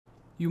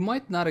You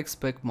might not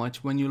expect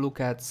much when you look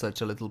at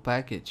such a little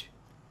package,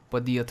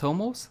 but the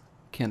Atomos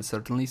can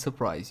certainly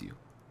surprise you.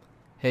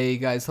 Hey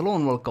guys, hello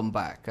and welcome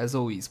back. As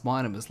always,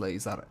 my name is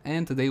Leyzar,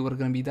 and today we're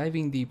going to be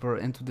diving deeper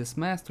into this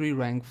Mastery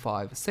Rank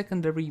 5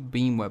 secondary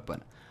beam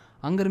weapon.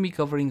 I'm going to be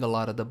covering a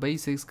lot of the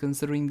basics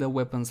considering the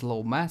weapon's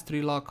low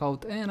Mastery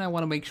Lockout, and I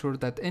want to make sure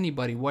that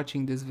anybody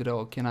watching this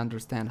video can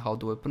understand how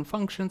the weapon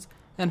functions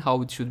and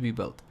how it should be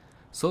built.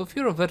 So if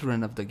you're a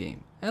veteran of the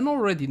game and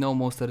already know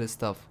most of this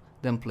stuff,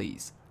 then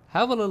please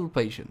have a little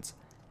patience.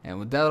 And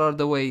with that out of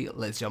the way,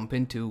 let's jump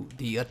into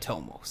the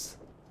Atomos.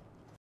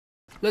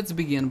 Let's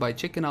begin by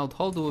checking out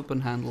how the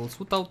weapon handles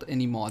without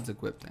any mods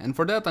equipped, and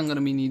for that I'm gonna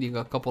be needing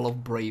a couple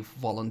of brave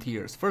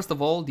volunteers. First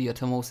of all, the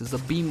Atomos is a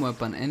beam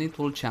weapon and it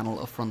will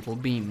channel a frontal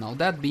beam. Now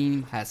that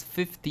beam has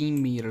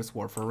 15 meters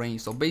worth of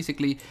range, so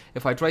basically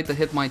if I try to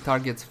hit my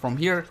targets from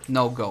here,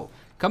 no go.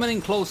 Coming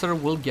in closer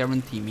will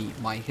guarantee me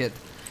my hit.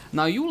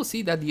 Now you will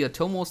see that the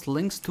Atomos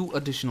links to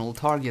additional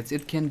targets.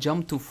 It can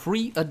jump to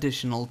 3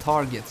 additional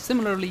targets,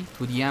 similarly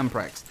to the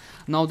Amprex.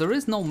 Now there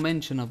is no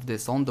mention of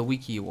this on the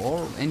wiki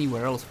or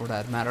anywhere else for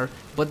that matter,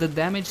 but the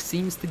damage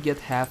seems to get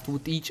halved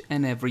with each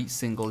and every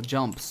single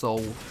jump. So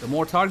the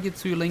more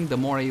targets you link, the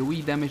more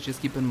AoE damage.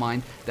 Just keep in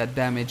mind that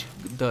damage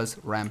does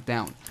ramp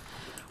down.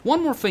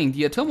 One more thing,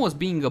 the Atomos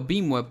being a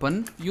beam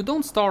weapon, you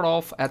don't start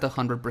off at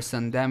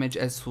 100% damage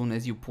as soon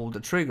as you pull the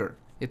trigger.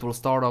 It will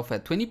start off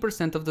at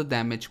 20% of the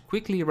damage,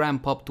 quickly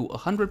ramp up to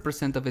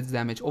 100% of its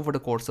damage over the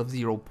course of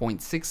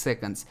 0.6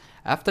 seconds.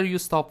 After you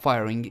stop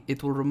firing,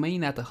 it will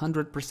remain at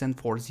 100%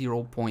 for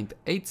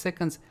 0.8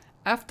 seconds,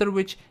 after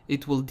which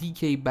it will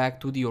decay back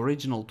to the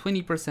original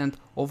 20%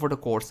 over the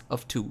course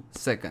of 2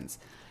 seconds.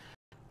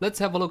 Let's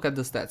have a look at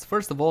the stats.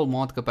 First of all,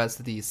 mod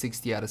capacity is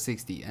 60 out of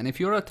 60, and if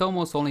your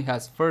Atomos only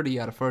has 30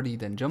 out of 30,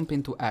 then jump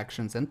into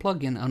actions and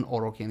plug in an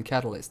Orokin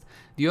Catalyst.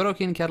 The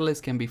Orokin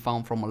Catalyst can be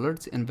found from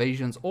alerts,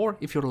 invasions, or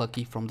if you're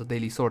lucky, from the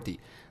daily sortie.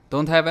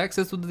 Don't have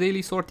access to the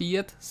daily sortie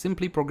yet?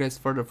 Simply progress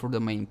further through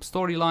the main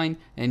storyline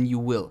and you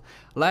will.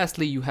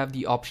 Lastly, you have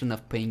the option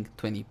of paying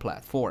 20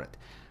 plat for it.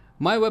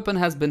 My weapon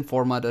has been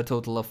formatted a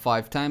total of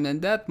 5 times,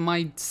 and that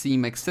might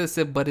seem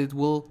excessive, but it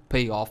will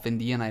pay off in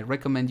the end. I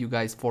recommend you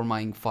guys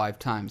formatting 5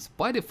 times.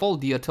 By default,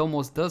 the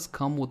Atomos does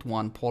come with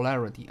one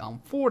polarity.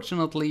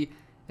 Unfortunately,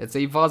 it's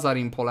a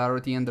Vazarin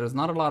polarity and there's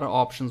not a lot of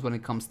options when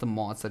it comes to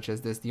mods such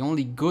as this. The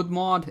only good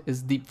mod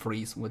is Deep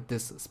Freeze with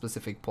this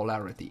specific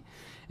polarity.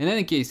 In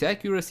any case,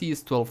 accuracy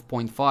is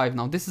 12.5.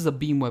 Now this is a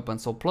beam weapon,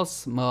 so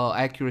plus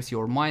accuracy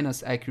or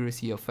minus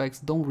accuracy effects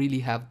don't really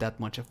have that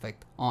much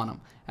effect on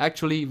them.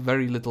 Actually,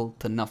 very little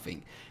to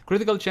nothing.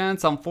 Critical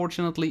chance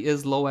unfortunately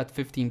is low at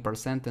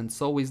 15%, and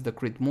so is the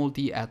crit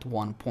multi at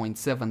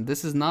 1.7.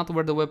 This is not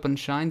where the weapon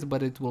shines,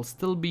 but it will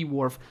still be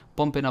worth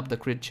pumping up the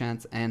crit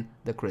chance and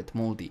the crit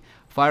multi.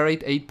 Fire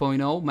rate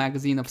 8.0,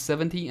 magazine of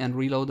 70 and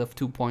reload of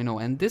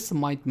 2.0, and this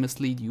might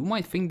mislead you. You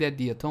might think that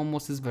the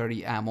Atomos is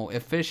very ammo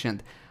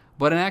efficient,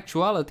 but in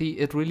actuality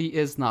it really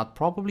is not.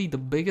 Probably the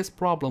biggest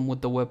problem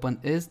with the weapon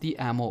is the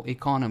ammo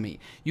economy.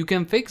 You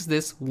can fix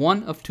this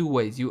one of 2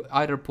 ways. You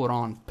either put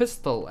on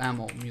pistol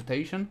ammo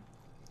mutation,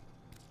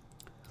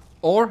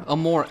 or a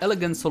more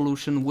elegant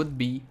solution would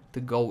be to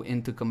go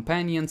into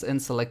companions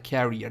and select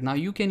carrier. Now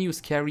you can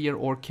use carrier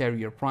or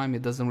carrier prime,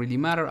 it doesn't really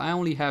matter. I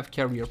only have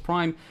carrier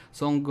prime,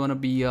 so I'm gonna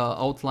be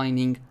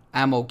outlining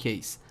ammo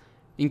case.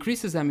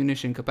 Increases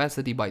ammunition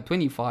capacity by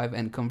 25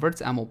 and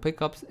converts ammo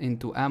pickups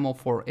into ammo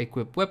for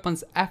equipped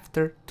weapons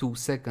after 2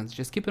 seconds.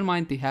 Just keep in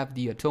mind they have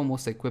the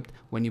Atomos equipped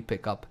when you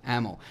pick up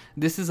ammo.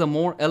 This is a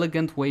more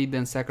elegant way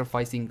than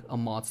sacrificing a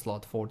mod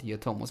slot for the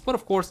Atomos, but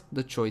of course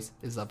the choice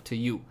is up to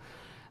you.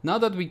 Now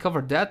that we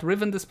covered that,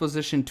 Riven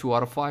Disposition 2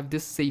 out of 5,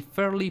 this is a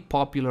fairly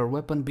popular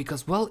weapon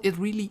because, well, it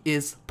really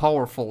is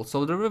powerful,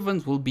 so the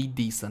Rivens will be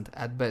decent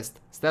at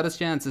best. Status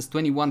chance is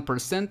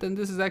 21%, and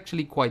this is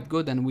actually quite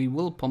good, and we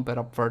will pump it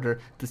up further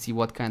to see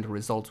what kind of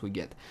results we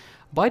get.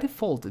 By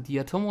default, the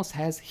Atomos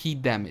has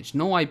heat damage,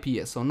 no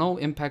IPS, so no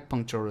impact,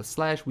 puncture, or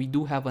slash. We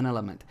do have an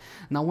element.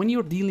 Now when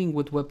you're dealing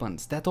with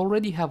weapons that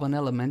already have an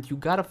element, you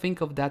gotta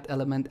think of that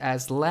element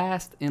as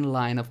last in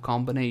line of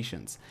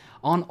combinations.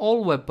 On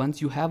all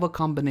weapons you have a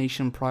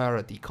combination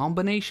priority.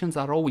 Combinations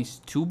are always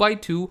 2 by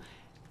 2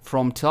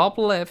 from top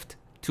left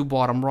to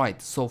bottom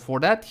right. So for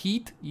that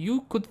heat,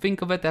 you could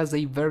think of it as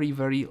a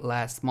very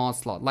last mod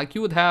slot. Like you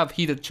would have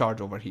heated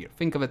charge over here.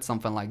 Think of it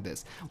something like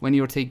this when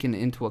you're taking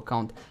into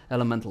account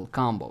elemental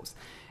combos.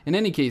 In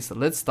any case,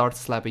 let's start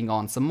slapping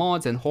on some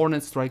mods, and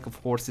Hornet Strike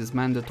of course is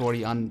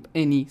mandatory on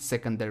any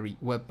secondary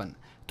weapon.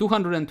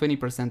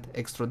 220%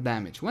 extra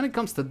damage. When it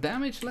comes to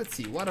damage, let's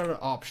see, what other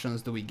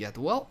options do we get?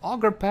 Well,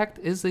 Auger Pact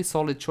is a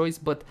solid choice,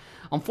 but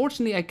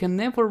unfortunately I can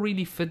never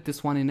really fit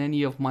this one in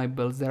any of my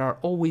builds. There are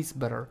always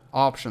better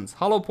options.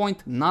 Hollow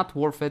Point, not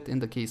worth it in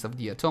the case of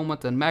the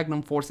Automat, and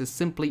Magnum Force is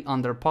simply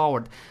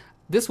underpowered.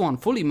 This one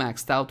fully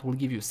maxed out will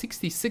give you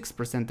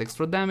 66%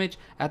 extra damage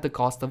at the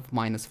cost of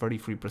minus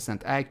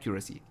 33%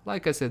 accuracy.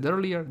 Like I said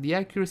earlier, the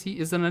accuracy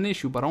isn't an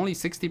issue, but only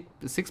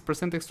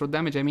 66% extra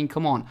damage, I mean,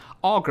 come on.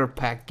 Auger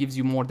Pact gives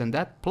you more than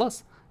that,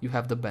 plus you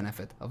have the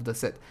benefit of the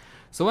set.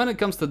 So when it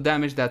comes to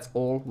damage, that's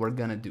all we're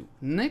gonna do.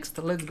 Next,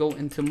 let's go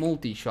into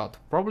multi-shot,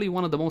 probably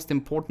one of the most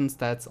important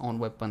stats on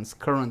weapons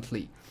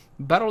currently.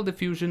 Barrel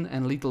diffusion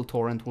and lethal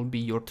torrent will be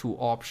your two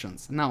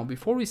options. Now,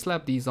 before we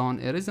slap these on,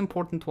 it is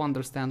important to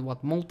understand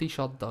what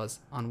multi-shot does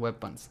on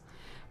weapons.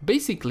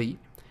 Basically,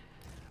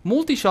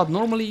 multi-shot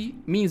normally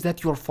means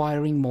that you're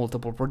firing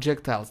multiple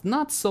projectiles.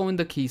 Not so in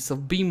the case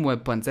of beam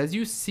weapons. As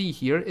you see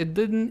here, it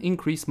didn't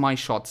increase my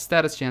shot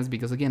status chance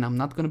because again, I'm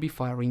not going to be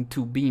firing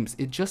two beams.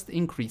 It just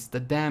increased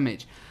the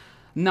damage.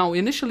 Now,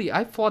 initially,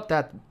 I thought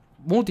that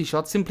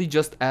multi-shot simply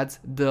just adds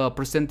the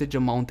percentage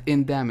amount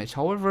in damage.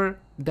 However,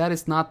 that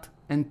is not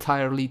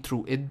entirely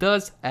true. It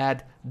does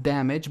add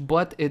damage,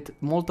 but it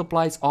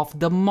multiplies off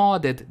the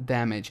modded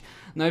damage.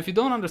 Now, if you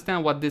don't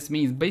understand what this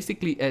means,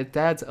 basically it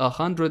adds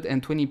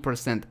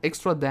 120%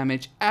 extra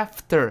damage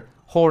after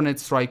Hornet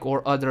Strike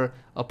or other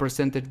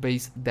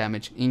percentage-based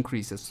damage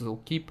increases.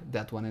 So keep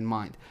that one in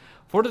mind.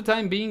 For the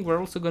time being, we're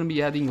also going to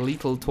be adding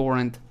lethal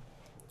torrent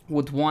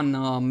with one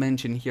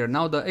mention here.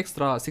 Now the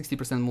extra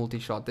 60%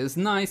 multi-shot is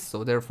nice,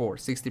 so therefore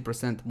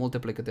 60%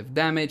 multiplicative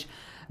damage.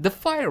 The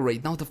fire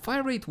rate, now the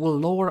fire rate will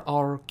lower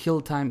our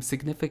kill time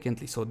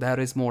significantly, so that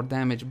is more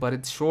damage, but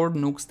it sure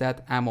nukes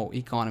that ammo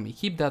economy.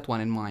 Keep that one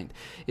in mind.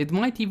 It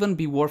might even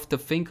be worth to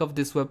think of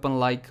this weapon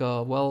like,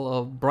 well,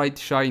 a bright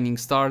shining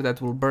star that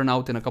will burn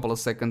out in a couple of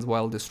seconds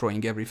while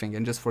destroying everything,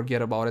 and just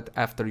forget about it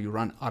after you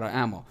run out of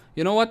ammo.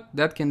 You know what?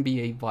 That can be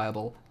a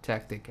viable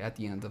tactic at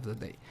the end of the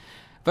day.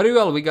 Very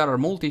well, we got our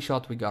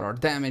multi-shot, we got our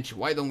damage.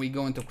 Why don't we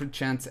go into crit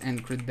chance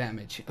and crit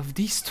damage? If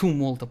these two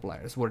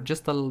multipliers were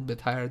just a little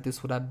bit higher,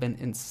 this would have been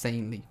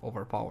insanely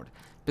overpowered.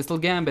 Pistol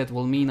Gambit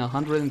will mean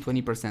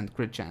 120%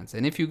 crit chance,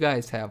 and if you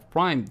guys have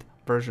primed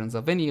versions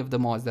of any of the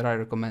mods that I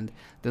recommend,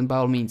 then by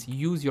all means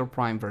use your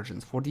prime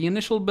versions. For the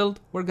initial build,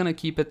 we're gonna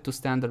keep it to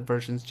standard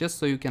versions just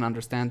so you can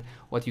understand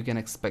what you can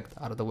expect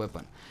out of the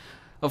weapon.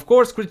 Of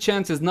course, crit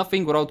chance is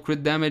nothing without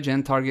crit damage,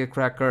 and target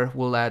cracker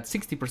will add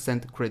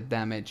 60% crit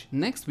damage.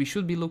 Next, we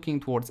should be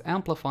looking towards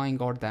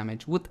amplifying our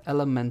damage with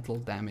elemental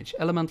damage,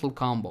 elemental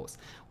combos.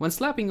 When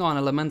slapping on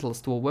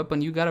elementals to a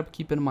weapon, you gotta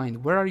keep in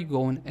mind where are you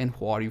going and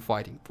who are you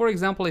fighting. For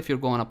example, if you're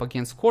going up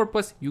against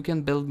Corpus, you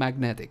can build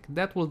Magnetic.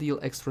 That will deal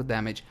extra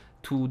damage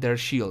to their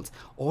shields,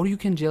 or you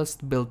can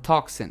just build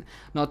Toxin.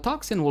 Now,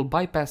 Toxin will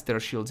bypass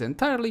their shields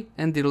entirely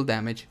and deal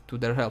damage to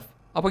their health.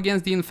 Up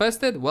against the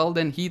infested, well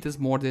then heat is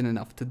more than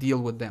enough to deal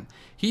with them.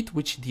 Heat,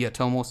 which the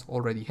Atomos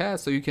already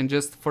has, so you can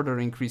just further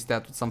increase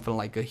that with something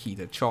like a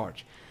heated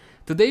charge.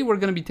 Today we're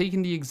going to be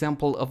taking the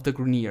example of the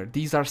Grenier.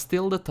 These are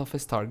still the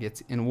toughest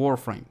targets in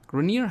Warframe.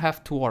 Grenier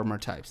have two armor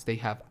types. They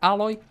have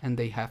Alloy and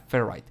they have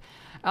Ferrite.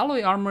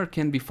 Alloy armor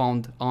can be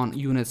found on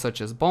units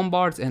such as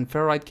Bombards, and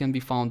Ferrite can be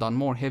found on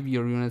more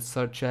heavier units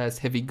such as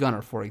Heavy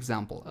Gunner, for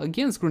example.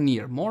 Against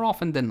Grenier, more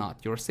often than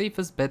not, your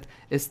safest bet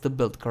is to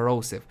build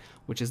Corrosive,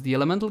 which is the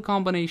elemental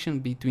combination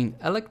between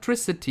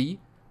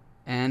electricity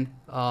and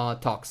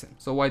Toxin.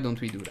 So why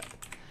don't we do that?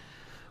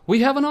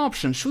 We have an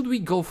option. Should we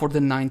go for the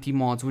 90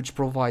 mods which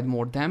provide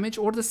more damage,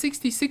 or the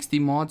 60-60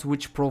 mods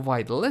which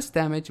provide less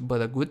damage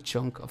but a good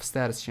chunk of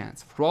status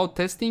chance? Throughout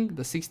testing,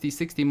 the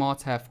 60-60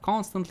 mods have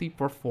constantly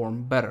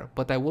performed better,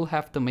 but I will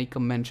have to make a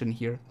mention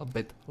here a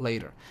bit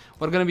later.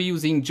 We're going to be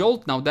using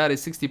Jolt. Now that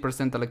is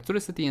 60%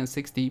 electricity and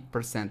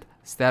 60%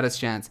 status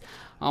chance.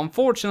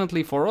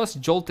 Unfortunately for us,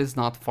 Jolt is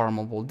not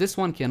farmable. This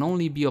one can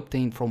only be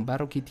obtained from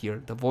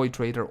Battleketeer, the Void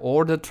Trader,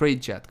 or the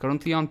Trade Jet.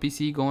 Currently on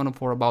PC going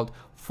for about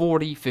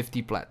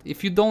 40-50 plat.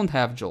 If you don't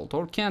have Jolt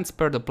or can't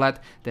spare the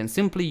plat, then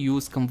simply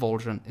use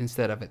Convulsion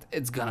instead of it.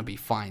 It's gonna be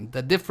fine.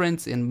 The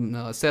difference in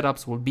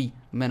setups will be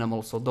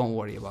minimal, so don't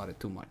worry about it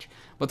too much.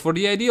 But for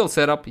the ideal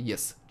setup,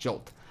 yes,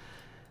 Jolt.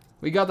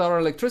 We got our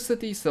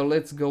electricity, so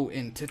let's go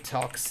into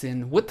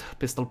Toxin with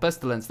Pistol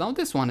Pestilence. Now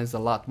this one is a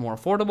lot more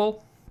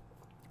affordable.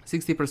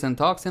 60%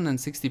 Toxin and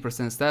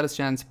 60% status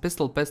chance.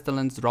 Pistol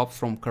Pestilence drops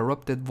from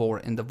Corrupted Vor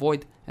in the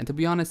Void, and to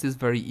be honest is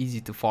very easy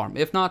to farm.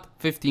 If not,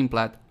 15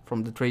 plat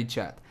from the trade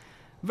chat.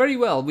 Very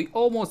well, we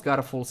almost got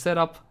a full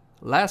setup.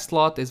 Last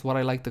slot is what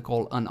I like to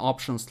call an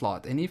option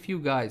slot, and if you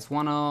guys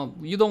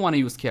you don't want to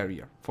use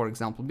Carrier, for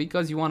example,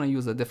 because you want to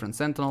use a different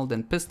Sentinel,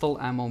 then Pistol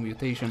Ammo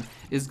Mutation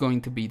is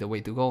going to be the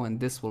way to go, and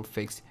this will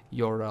fix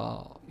your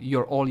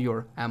all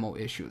your ammo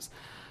issues.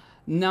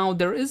 Now,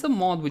 there is a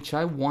mod which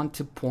I want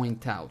to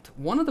point out.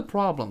 One of the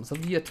problems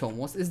of the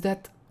Atomos is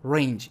that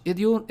range.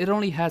 It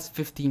only has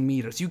 15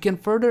 meters. You can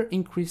further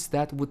increase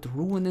that with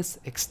Ruinous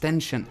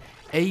Extension.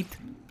 8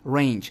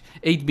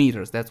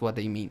 meters, that's what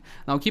they mean.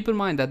 Now keep in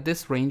mind that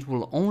this range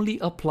will only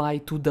apply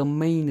to the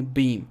main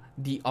beam.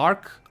 The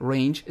arc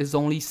range is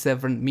only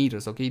 7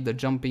 meters, okay? The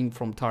jumping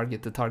from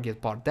target to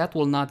target part, that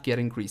will not get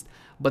increased.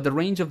 But the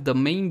range of the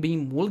main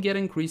beam will get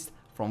increased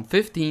from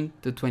 15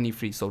 to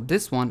 23, so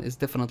this one is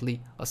definitely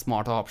a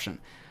smart option.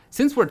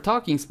 Since we're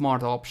talking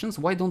smart options,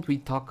 why don't we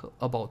talk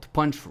about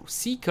punch through?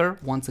 Seeker,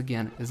 once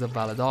again, is a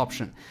valid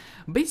option.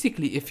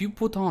 Basically, if you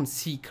put on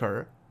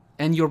Seeker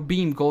and your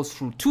beam goes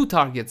through 2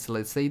 targets,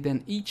 let's say,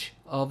 then each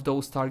of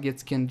those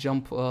targets can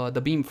jump,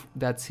 the beam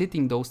that's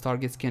hitting those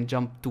targets can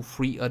jump to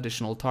 3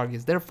 additional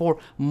targets, therefore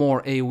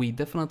more AoE.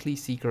 Definitely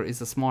Seeker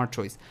is a smart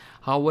choice.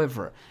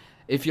 However,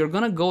 if you're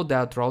gonna go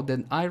that route,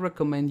 then I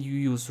recommend you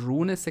use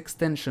Ruinous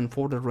Extension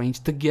for the range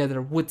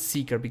together with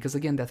Seeker, because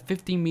again, that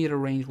 15-meter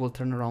range will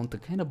turn around to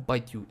kind of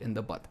bite you in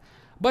the butt.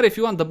 But if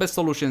you want the best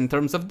solution in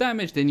terms of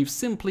damage, then you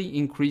simply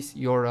increase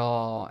your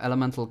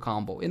elemental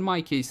combo. In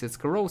my case, it's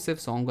corrosive,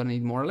 so I'm gonna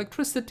need more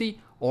electricity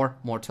or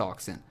more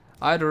toxin.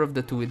 Either of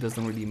the two, it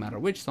doesn't really matter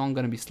which, so I'm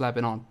gonna be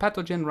slapping on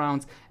pathogen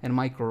rounds, and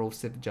my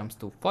corrosive jumps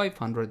to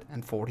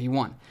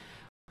 541.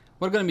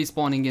 We're gonna be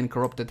spawning in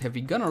Corrupted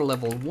Heavy Gunner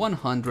level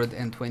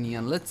 120,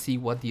 and let's see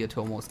what the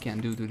Atomos can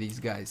do to these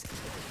guys.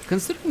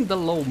 Considering the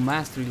low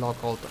Mastery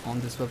Lockout on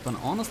this weapon,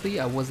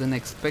 honestly I wasn't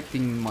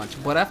expecting much,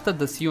 but after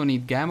the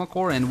Sionite Gamma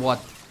Core and what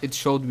it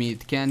showed me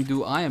it can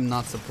do, I am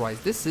not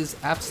surprised. This is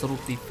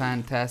absolutely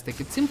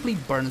fantastic. It simply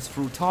burns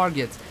through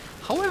targets.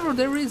 However,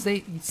 there is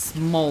a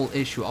small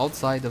issue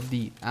outside of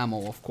the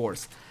ammo, of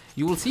course.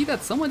 You will see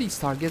that some of these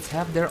targets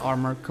have their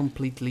armor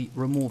completely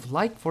removed,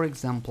 like for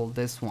example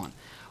this one.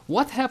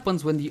 What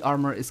happens when the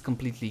armor is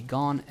completely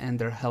gone and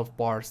their health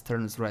bars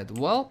turns red?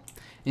 Well,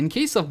 in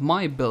case of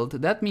my build,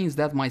 that means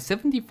that my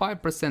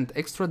 75%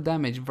 extra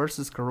damage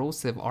versus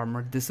corrosive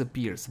armor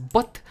disappears,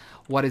 but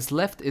what is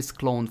left is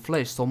clone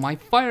flesh, so my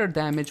fire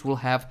damage will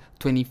have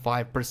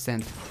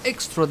 25%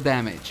 extra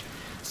damage.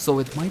 So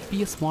it might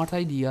be a smart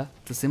idea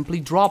to simply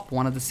drop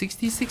one of the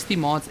 60-60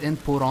 mods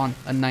and put on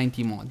a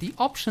 90 mod. The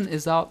option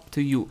is up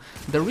to you.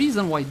 The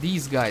reason why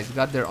these guys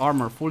got their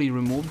armor fully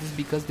removed is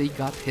because they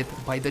got hit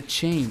by the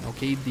chain,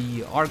 okay,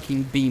 the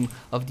arcing beam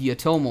of the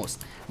Atomos.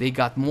 They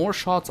got more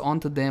shots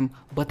onto them,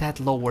 but at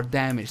lower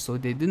damage, so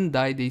they didn't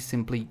die, they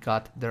simply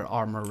got their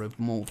armor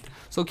removed.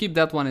 So keep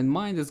that one in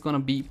mind. It's gonna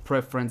be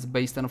preference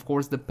based, and of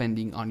course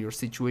depending on your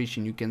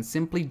situation. You can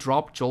simply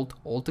drop Jolt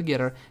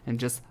altogether and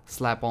just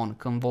slap on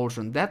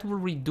Convulsion. That will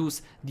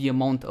reduce the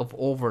amount of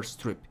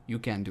overstrip you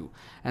can do,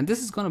 and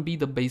this is gonna be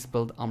the base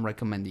build I'm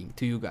recommending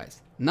to you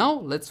guys. Now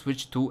let's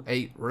switch to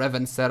a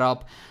Riven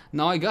setup.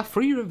 Now I got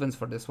free Rivens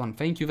for this one.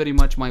 Thank you very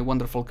much, my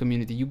wonderful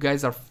community. You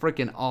guys are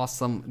freaking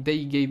awesome.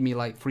 They gave me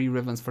like free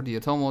Rivens for the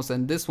Atomos,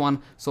 and this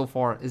one so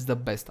far is the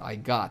best I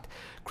got.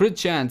 Crit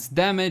chance,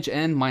 damage,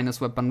 and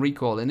minus weapon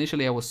recoil.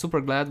 Initially I was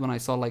super glad when I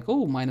saw like,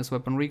 oh, minus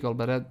weapon recoil,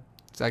 but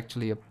it's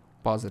actually a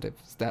positive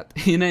stat.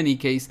 In any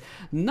case,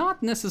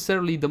 not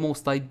necessarily the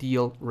most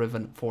ideal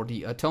Riven for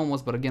the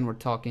Atomos, but again, we're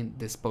talking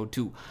Dispo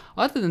 2.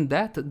 Other than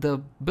that,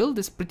 the build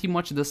is pretty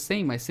much the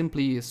same. I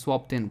simply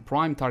swapped in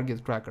Prime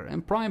Target Cracker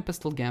and Prime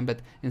Pistol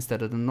Gambit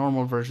instead of the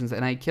normal versions,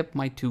 and I kept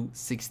my two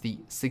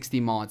 60-60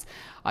 mods.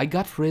 I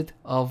got rid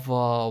of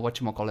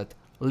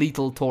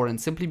Lethal Torrent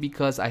simply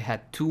because I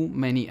had too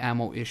many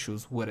ammo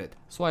issues with it,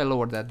 so I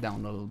lowered that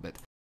down a little bit.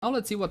 Now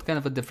let's see what kind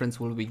of a difference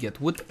will we get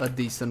with a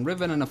decent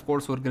Riven, and of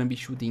course we're going to be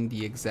shooting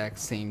the exact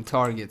same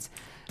targets.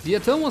 The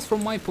Atomos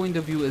from my point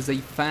of view is a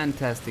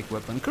fantastic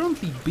weapon.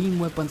 Currently beam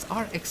weapons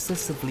are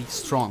excessively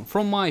strong,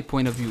 from my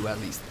point of view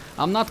at least.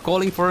 I'm not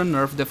calling for a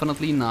nerf,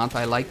 definitely not.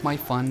 I like my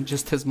fun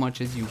just as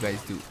much as you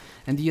guys do.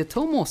 And the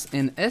Atomos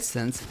in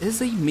essence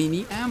is a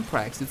mini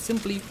Amprex. It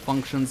simply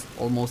functions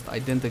almost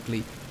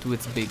identically to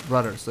its big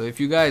brother. So if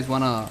you guys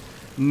wanna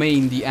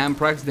main the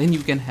Amprex, then you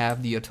can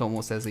have the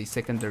Atomos as a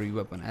secondary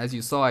weapon. As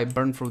you saw, I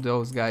burned through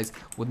those guys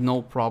with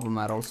no problem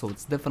at all, so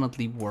it's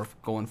definitely worth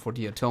going for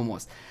the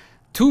Atomos.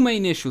 Two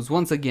main issues,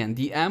 once again,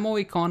 the ammo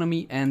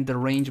economy and the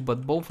range,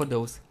 but both of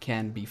those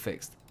can be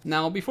fixed.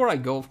 Now, before I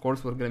go, of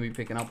course, we're going to be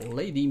picking up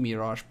Lady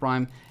Mirage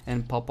Prime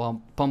and pump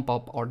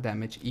up our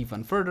damage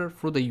even further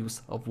through the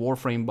use of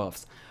Warframe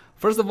buffs.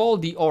 First of all,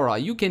 the aura.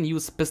 You can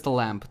use Pistol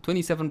Lamp,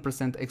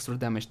 27% extra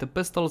damage to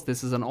pistols.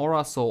 This is an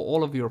aura, so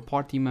all of your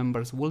party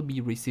members will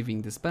be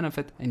receiving this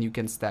benefit, and you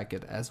can stack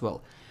it as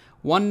well.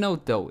 One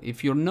note though,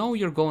 if you know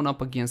you're going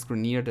up against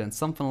Grenier, then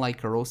something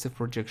like Corrosive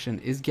Projection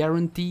is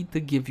guaranteed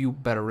to give you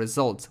better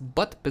results,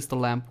 but Pistol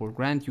Lamp will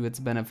grant you its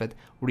benefit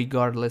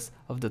regardless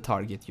of the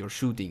target you're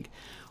shooting.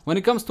 When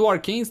it comes to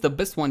arcanes, the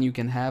best one you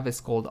can have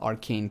is called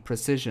Arcane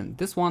Precision.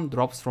 This one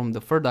drops from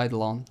the third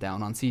Eidolon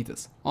down on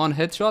Cetus. On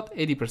headshot,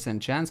 80%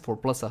 chance for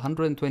plus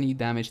 120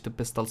 damage to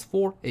pistols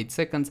for 8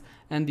 seconds,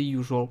 and the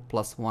usual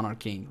plus 1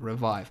 arcane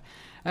revive.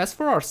 As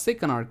for our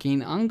second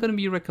arcane, I'm gonna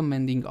be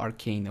recommending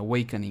Arcane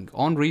Awakening.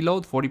 On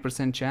reload,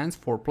 40% chance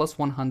for plus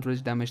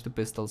 100 damage to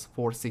pistols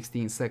for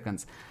 16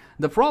 seconds.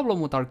 The problem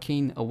with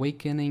Arcane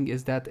Awakening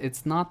is that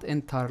it's not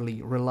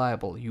entirely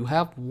reliable. You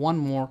have one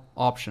more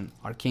option,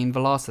 Arcane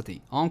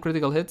Velocity. On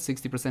critical hit,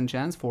 60%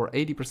 chance for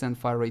 80%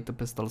 fire rate to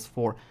pistols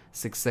for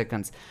 6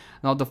 seconds.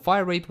 Now the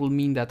fire rate will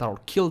mean that our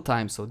kill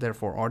time, so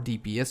therefore our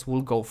DPS,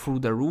 will go through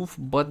the roof,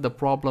 but the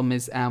problem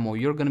is ammo.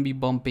 You're gonna be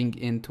bumping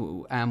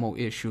into ammo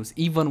issues,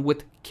 even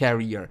with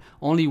carrier.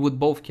 Only with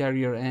both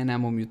carrier and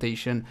ammo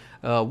mutation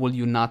will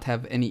you not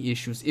have any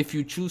issues if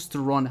you choose to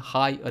run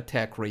high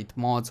attack rate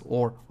mods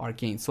or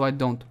arcane, so I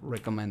don't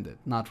recommend it,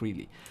 not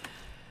really.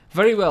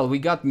 Very well, we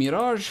got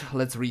Mirage.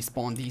 Let's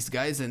respawn these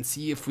guys and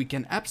see if we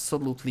can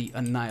absolutely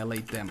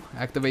annihilate them.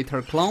 Activate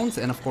her clones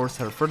and of course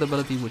her third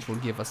ability, which will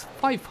give us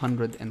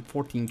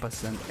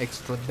 514%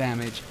 extra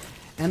damage.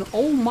 And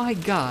oh my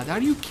god,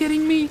 are you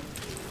kidding me?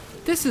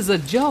 This is a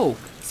joke.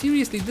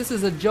 Seriously, this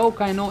is a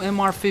joke. I know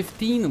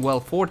MR15, well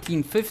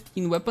 14,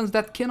 15 weapons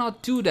that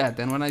cannot do that.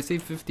 And when I say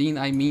 15,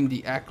 I mean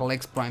the Akal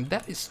X Prime.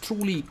 That is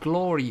truly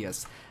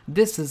glorious.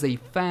 This is a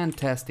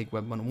fantastic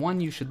weapon, one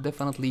you should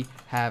definitely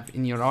have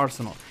in your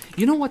arsenal.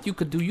 You know what you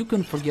could do? You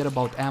can forget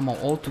about ammo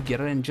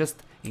altogether and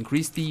just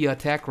increase the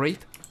attack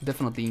rate.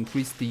 Definitely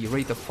increase the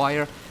rate of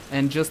fire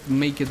and just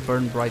make it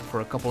burn bright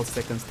for a couple of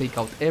seconds. Take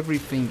out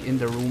everything in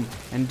the room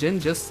and then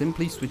just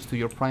simply switch to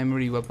your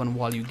primary weapon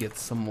while you get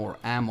some more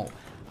ammo.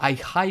 I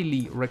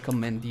highly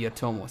recommend the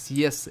Atomos.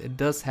 Yes, it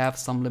does have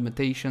some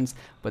limitations,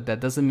 but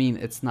that doesn't mean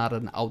it's not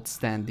an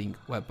outstanding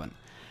weapon.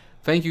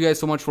 Thank you guys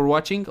so much for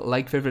watching.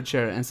 Like, favorite,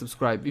 share and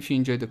subscribe if you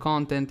enjoyed the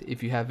content.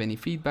 If you have any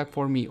feedback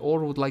for me or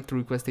would like to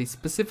request a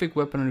specific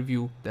weapon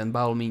review, then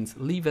by all means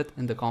leave it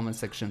in the comment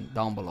section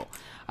down below.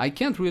 I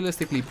can't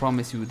realistically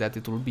promise you that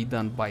it will be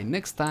done by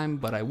next time,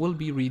 but I will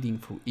be reading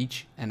through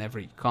each and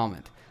every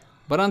comment.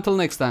 But until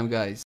next time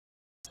guys,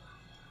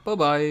 bye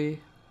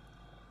bye.